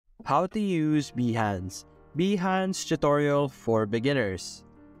How to use Behance. Behance tutorial for beginners.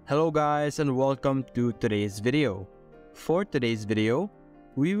 Hello guys and welcome to today's video. For today's video,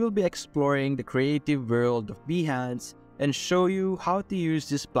 we will be exploring the creative world of Behance and show you how to use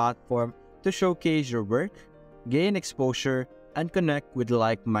this platform to showcase your work, gain exposure, and connect with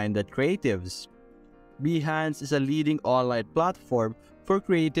like-minded creatives. Behance is a leading online platform for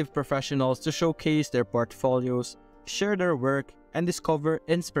creative professionals to showcase their portfolios, share their work, and discover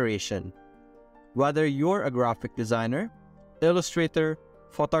inspiration. Whether you're a graphic designer, illustrator,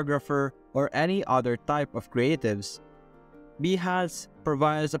 photographer, or any other type of creatives, Behance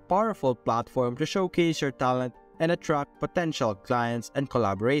provides a powerful platform to showcase your talent and attract potential clients and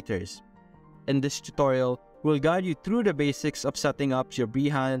collaborators. In this tutorial, we'll guide you through the basics of setting up your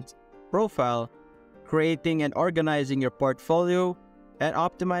Behance profile, creating and organizing your portfolio, and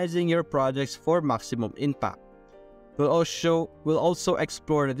optimizing your projects for maximum impact. We'll also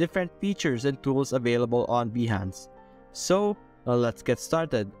explore the different features and tools available on Behance. So, let's get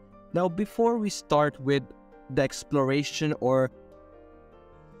started. Now, before we start with the exploration or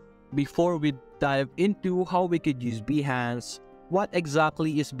before we dive into how we could use Behance, what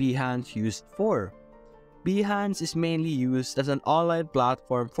exactly is Behance used for? Behance is mainly used as an online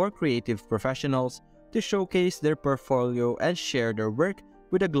platform for creative professionals to showcase their portfolio and share their work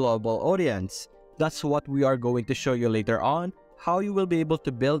with a global audience. That's what we are going to show you later on, how you will be able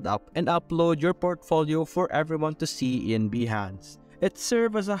to build up and upload your portfolio for everyone to see in Behance. It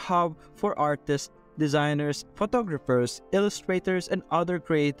serves as a hub for artists, designers, photographers, illustrators, and other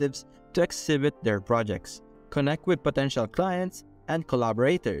creatives to exhibit their projects, connect with potential clients and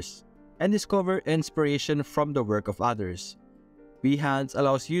collaborators, and discover inspiration from the work of others. Behance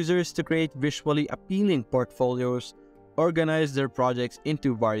allows users to create visually appealing portfolios, organize their projects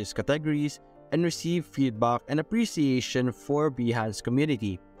into various categories, and receive feedback and appreciation for Behance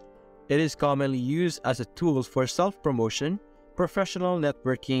community. It is commonly used as a tool for self-promotion, professional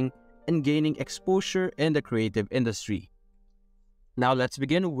networking, and gaining exposure in the creative industry. Now let's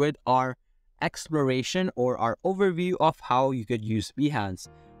begin with our exploration or our overview of how you could use Behance.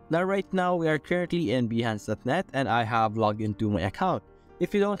 Now right now we are currently in Behance.net and I have logged into my account.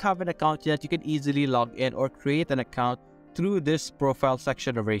 If you don't have an account yet, you can easily log in or create an account through this profile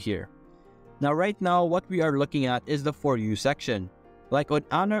section over here. Now right now what we are looking at is the For You section. Like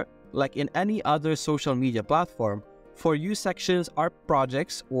in any other social media platform, For You sections are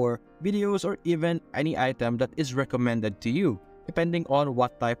projects or videos or even any item that is recommended to you, depending on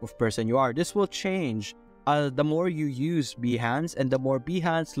what type of person you are. This will change the more you use Behance and the more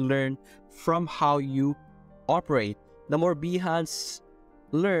Behance learn from how you operate. The more Behance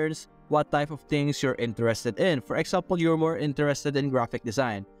learns what type of things you're interested in. For example, you're more interested in graphic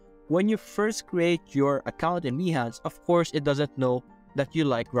design. When you first create your account in Behance, of course, it doesn't know that you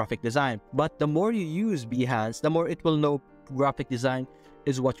like graphic design. But the more you use Behance, the more it will know graphic design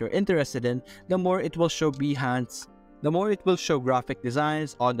is what you're interested in, the more it will show Behance, the more it will show graphic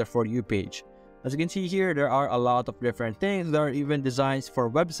designs on the For You page. As you can see here, there are a lot of different things. There are even designs for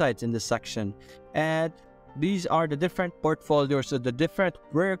websites in this section. And these are the different portfolios of the different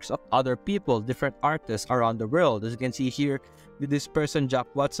works of other people, different artists around the world. As you can see here, this person, Jack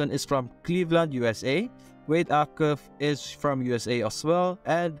Watson, is from Cleveland, USA. Wade Akuf is from USA as well.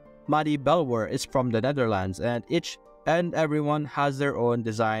 And Maddie Belwer is from the Netherlands. And each and everyone has their own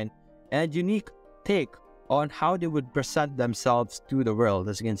design and unique take on how they would present themselves to the world,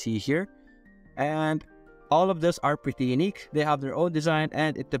 as you can see here. And all of this are pretty unique. They have their own design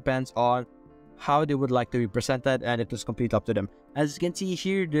and it depends on how they would like to be presented, and it is completely up to them. As you can see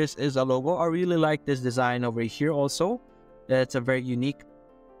here, this is a logo. I really like this design over here also. It's a very unique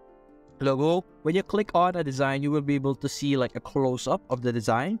logo. When you click on a design, you will be able to see like a close-up of the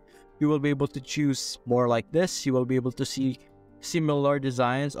design. You will be able to choose more like this. You will be able to see similar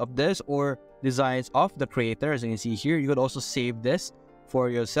designs of this or designs of the creator. As you can see here, you could also save this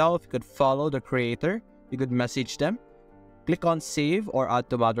for yourself. You could follow the creator. You could message them. Click on save or add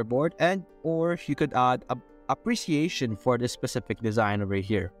to motherboard, and or you could add appreciation for this specific design over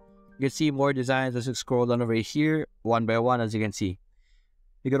here. You can see more designs as you scroll down over here one by one, as you can see.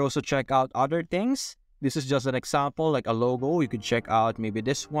 You could also check out other things. This is just an example, like a logo. You could check out maybe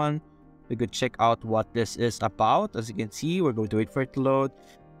this one. You could check out what this is about. As you can see, we're going to wait for it to load.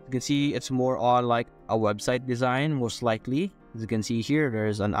 You can see it's more on like a website design, most likely. As you can see here,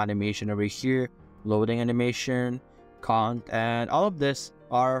 there's an animation over here, loading animation, and all of this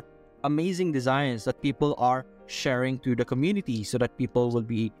are amazing designs that people are sharing to the community so that people will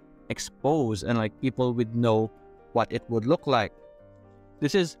be exposed and like people would know what it would look like.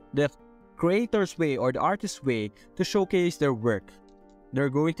 This is the creator's way or the artist's way to showcase their work. they're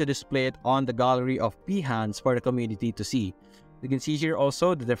going to display it on the gallery of Behance for the community to see. You can see here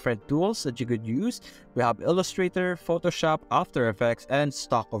also the different tools that you could use. We have Illustrator, Photoshop, After Effects, and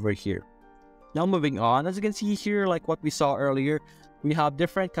stock over here. Now moving on, as you can see here, like what we saw earlier, we have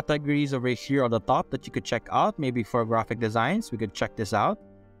different categories over here on the top that you could check out. Maybe for graphic designs, we could check this out.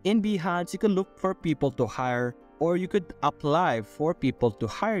 In Behance, you could look for people to hire, or you could apply for people to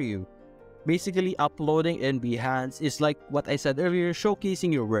hire you. Basically, uploading in Behance is like what I said earlier,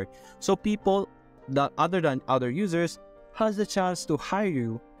 showcasing your work. So people that other than other users has the chance to hire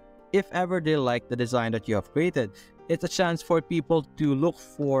you if ever they like the design that you have created. It's a chance for people to look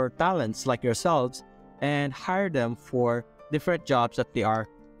for talents like yourselves and hire them for different jobs that they are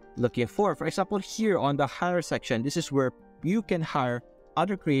looking for. For example, here on the hire section, this is where you can hire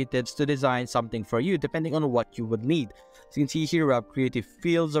other creatives to design something for you depending on what you would need. So you can see here we have creative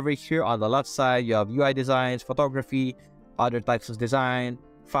fields over here on the left side. You have UI designs, photography, other types of design,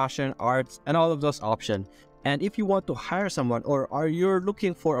 fashion, arts, and all of those options. And if you want to hire someone, or are you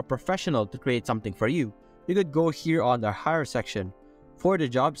looking for a professional to create something for you, you could go here on the hire section. For the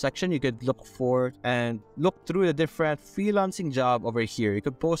job section, you could look for and look through the different freelancing job over here. You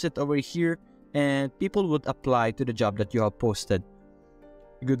could post it over here and people would apply to the job that you have posted.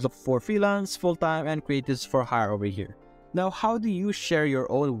 You could look for freelance, full-time, and creatives for hire over here. Now, how do you share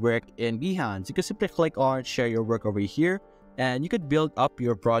your own work in Behance? You can simply click on share your work over here and you could build up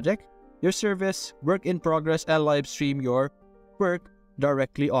your project, your service, work in progress, and live stream your work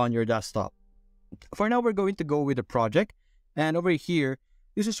directly on your desktop. For now, we're going to go with the project. And over here,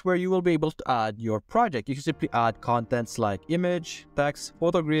 this is where you will be able to add your project. You can simply add contents like image, text,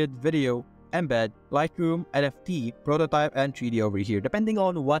 photo grid, video, embed, Lightroom, NFT, prototype, and 3D over here. Depending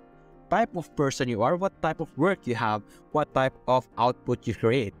on what type of person you are, what type of work you have, what type of output you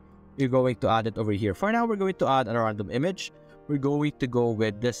create, you're going to add it over here. For now, we're going to add a random image. We're going to go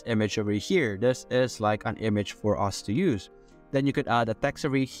with this image over here. This is like an image for us to use. Then you could add a text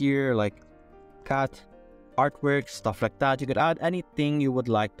over here like cat, artwork, stuff like that. You could add anything you would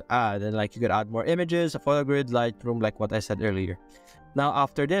like to add, and like you could add more images, a photo grid, Lightroom, like what I said earlier. Now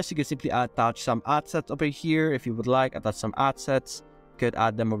after this, you can simply attach some assets over here. If you would like, attach some assets, you could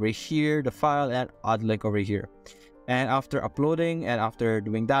add them over here, the file, and add link over here. And after uploading and after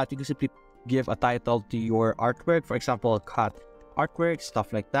doing that, you can simply give a title to your artwork. For example, cat artwork,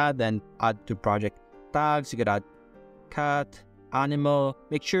 stuff like that. Then add to project tags. You could add cat, animal.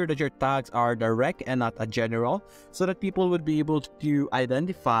 Make sure that your tags are direct and not a general, so that people would be able to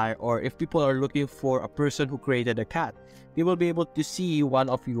identify, or if people are looking for a person who created a cat, they will be able to see one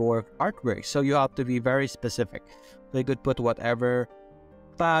of your artworks. So you have to be very specific. So you could put whatever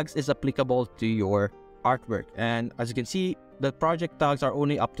tags is applicable to your artwork. And as you can see, the project tags are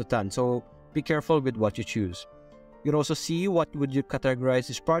only up to 10, so be careful with what you choose. You can also see what would you categorize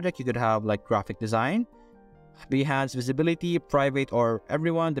this project. You could have like graphic design, Behance visibility, private, or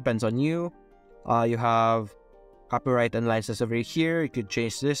everyone, depends on you. You have copyright and license over here. You could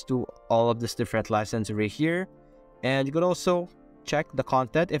change this to all of this different license over here. And you could also check the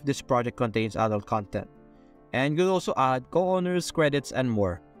content if this project contains adult content. And you could also add co-owners, credits, and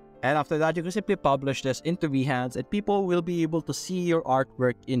more. And after that, you can simply publish this into Behance and people will be able to see your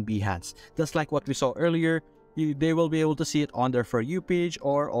artwork in Behance. Just like what we saw earlier, they will be able to see it on their For You page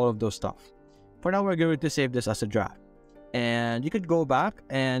or all of those stuff. For now, we're going to save this as a draft. And you could go back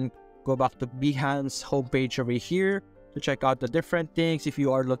to Behance homepage over here to check out the different things. If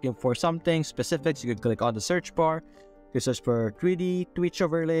you are looking for something specific, you can click on the search bar. You search for 3D, Twitch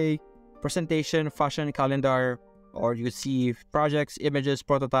overlay, presentation, fashion, calendar, or you see projects, images,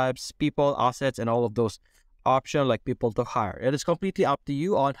 prototypes, people, assets, and all of those options like people to hire. It is completely up to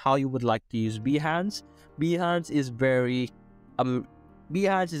you on how you would like to use Behance. Behance is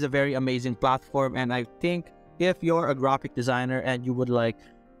a very amazing platform, and I think if you're a graphic designer and you would like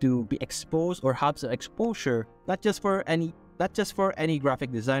to be exposed or have some exposure, not just for any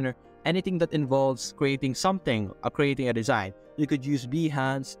graphic designer, anything that involves creating something, creating a design, you could use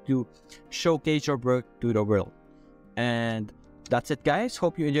Behance to showcase your work to the world. And that's it, guys.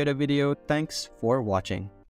 Hope you enjoyed the video. Thanks for watching.